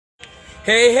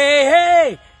Hey, hey,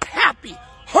 hey! Happy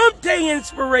Hump Day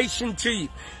inspiration to you.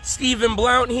 Stephen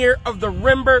Blount here of the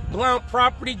Rembert Blount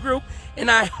Property Group, and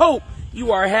I hope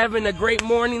you are having a great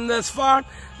morning thus far.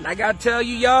 And I gotta tell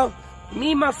you, y'all,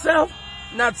 me, myself,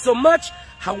 not so much.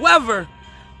 However,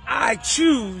 I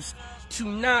choose to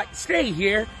not stay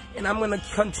here, and I'm gonna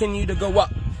continue to go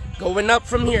up. Going up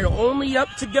from here, only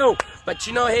up to go. But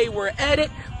you know, hey, we're at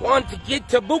it. Want to get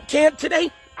to boot camp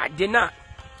today? I did not.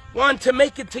 Want to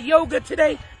make it to yoga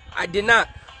today? I did not.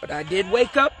 But I did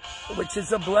wake up, which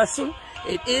is a blessing.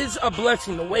 It is a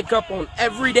blessing to wake up on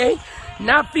every day.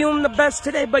 Not feeling the best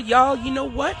today, but y'all, you know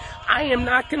what? I am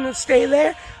not going to stay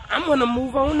there. I'm going to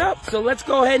move on up. So let's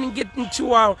go ahead and get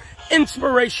into our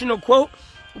inspirational quote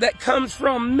that comes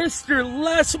from Mr.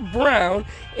 Les Brown,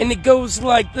 and it goes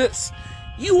like this.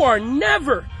 You are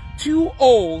never too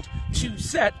old to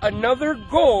set another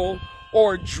goal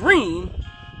or dream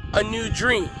a new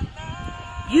dream.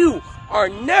 You are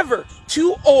never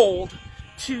too old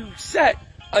to set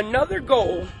another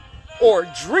goal or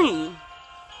dream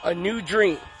a new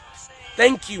dream.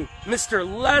 Thank you, Mr.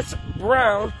 Les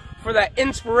Brown, for that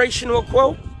inspirational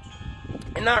quote.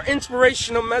 And our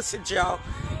inspirational message, y'all,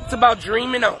 it's about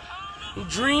dreaming on.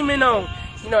 Dreaming on.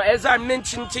 You know, as I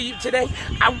mentioned to you today,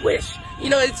 I wish, you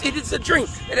know, it is a dream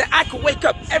that I could wake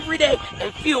up every day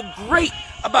and feel great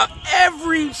about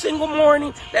every single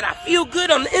morning, that I feel good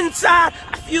on the inside,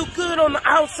 I feel good on the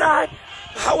outside.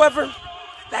 However,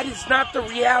 that is not the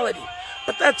reality,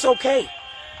 but that's okay,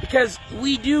 because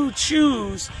we do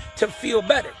choose to feel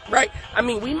better, right? I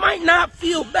mean, we might not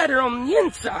feel better on the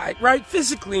inside, right,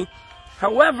 physically.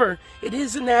 However, it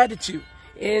is an attitude.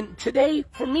 And today,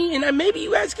 for me, and maybe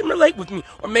you guys can relate with me,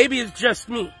 or maybe it's just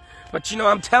me, but you know,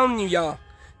 I'm telling you, y'all,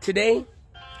 today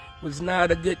was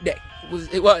not a good day.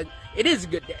 It is a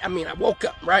good day. I mean, I woke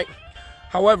up, right?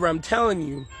 However, I'm telling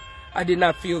you, I did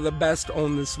not feel the best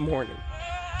on this morning.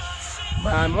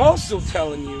 But I'm also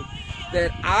telling you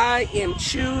that I am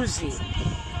choosing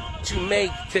to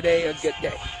make today a good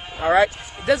day. All right?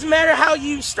 It doesn't matter how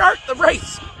you start the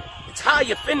race. It's how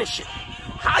you finish it.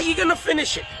 How you gonna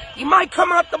finish it? You might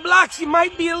come out the blocks. You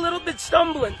might be a little bit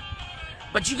stumbling.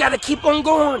 But you got to keep on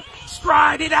going.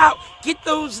 Stride it out. Get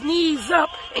those knees up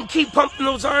and keep pumping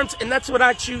those arms. And that's what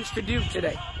I choose to do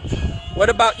today. What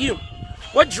about you?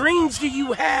 What dreams do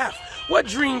you have? What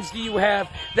dreams do you have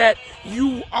that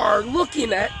you are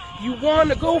looking at, you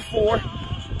want to go for,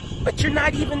 but you're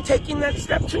not even taking that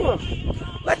step to them?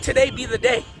 Let today be the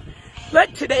day.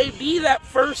 Let today be that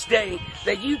first day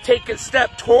that you take a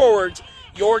step towards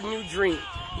your new dream,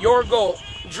 your goal.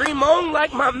 Dream on,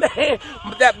 like my man,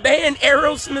 that band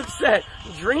Aerosmith said.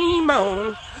 Dream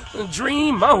on,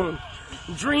 dream on,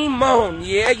 dream on.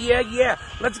 Yeah, yeah, yeah.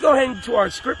 Let's go ahead into our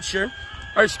scripture.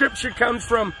 Our scripture comes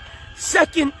from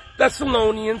 2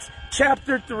 Thessalonians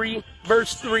chapter 3,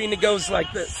 verse 3, and it goes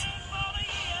like this.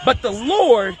 But the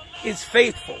Lord is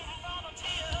faithful.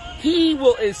 He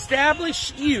will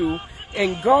establish you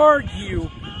and guard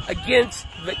you against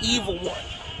the evil one.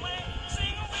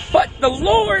 But the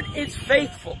Lord is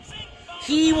faithful.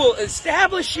 He will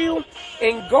establish you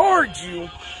and guard you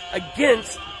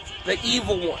against the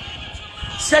evil one.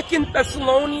 2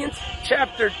 Thessalonians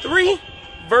chapter 3,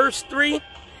 verse 3.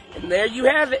 And there you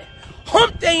have it.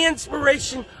 Hump Day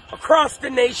inspiration across the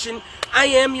nation. I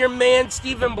am your man,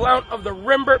 Stephen Blount of the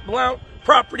Rembert Blount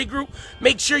Property Group.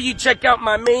 Make sure you check out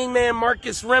my main man,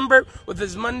 Marcus Rembert, with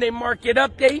his Monday market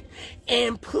update.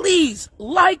 And please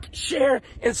like, share,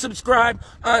 and subscribe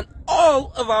on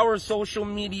all of our social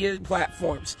media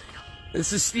platforms.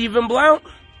 This is Stephen Blount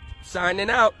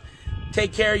signing out.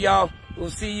 Take care, y'all.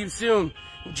 We'll see you soon.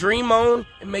 Dream on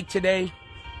and make today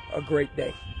a great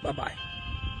day. Bye-bye.